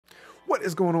What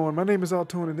is going on? My name is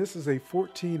AlTone, and this is a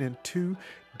 14:2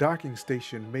 docking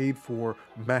station made for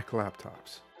Mac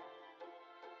laptops.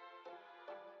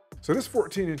 So this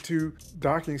 14:2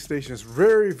 docking station is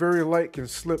very light, can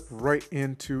slip right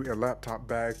into a laptop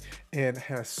bag, and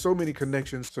has so many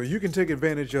connections. So you can take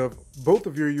advantage of both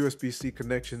of your USB-C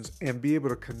connections and be able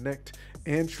to connect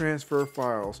and transfer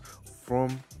files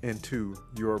from and to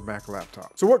your Mac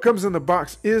laptop. So what comes in the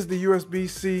box is the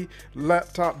USB-C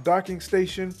laptop docking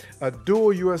station, a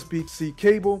dual USB-C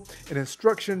cable, an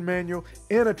instruction manual,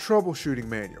 and a troubleshooting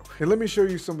manual. And let me show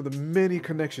you some of the many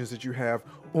connections that you have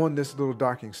on this little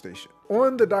docking station.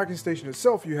 On the docking station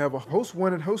itself, you have a host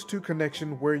 1 and host 2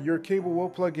 connection where your cable will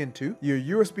plug into, your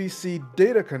USB-C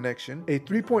data connection, a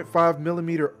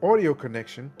 3.5mm audio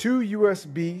connection, 2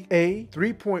 USB-A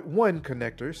 3.1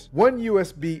 connectors, 1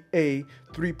 USB-A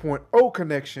 3.0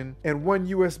 connection, and 1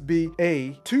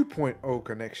 USB-A 2.0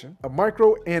 connection, a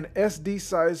micro and SD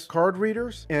size card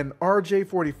readers, an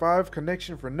RJ45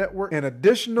 connection for network, an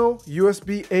additional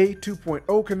USB-A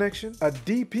 2.0 connection, a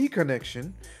DP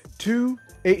connection, 2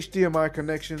 HDMI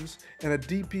connections, and a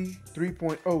DP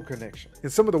 3.0 connection.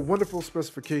 And some of the wonderful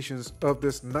specifications of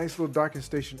this nice little docking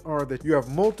station are that you have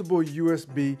multiple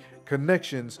USB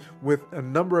connections with a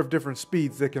number of different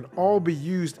speeds that can all be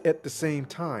used at the same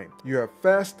time. You have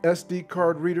fast SD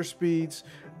card reader speeds,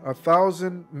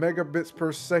 1000 megabits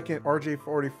per second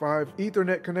RJ45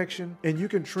 Ethernet connection, and you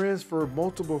can transfer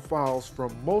multiple files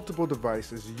from multiple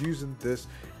devices using this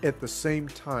at the same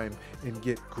time and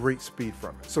get great speed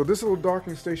from it. So this little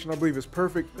docking station, I believe, is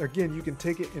perfect. Again, you can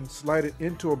take it and slide it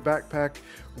into a backpack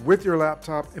with your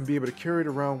laptop and be able to carry it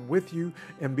around with you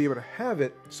and be able to have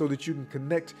it so that you can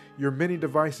connect your many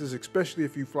devices, especially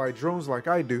if you fly drones like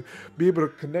I do, be able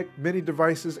to connect many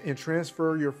devices and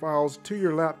transfer your files to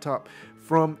your laptop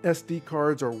from SD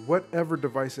cards or whatever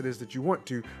device it is that you want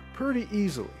to pretty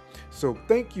easily. So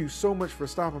thank you so much for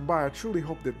stopping by. I truly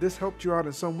hope that this helped you out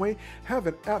in some way. Have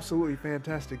an absolutely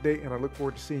fantastic day, and I look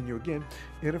forward to seeing you again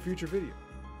in a future video.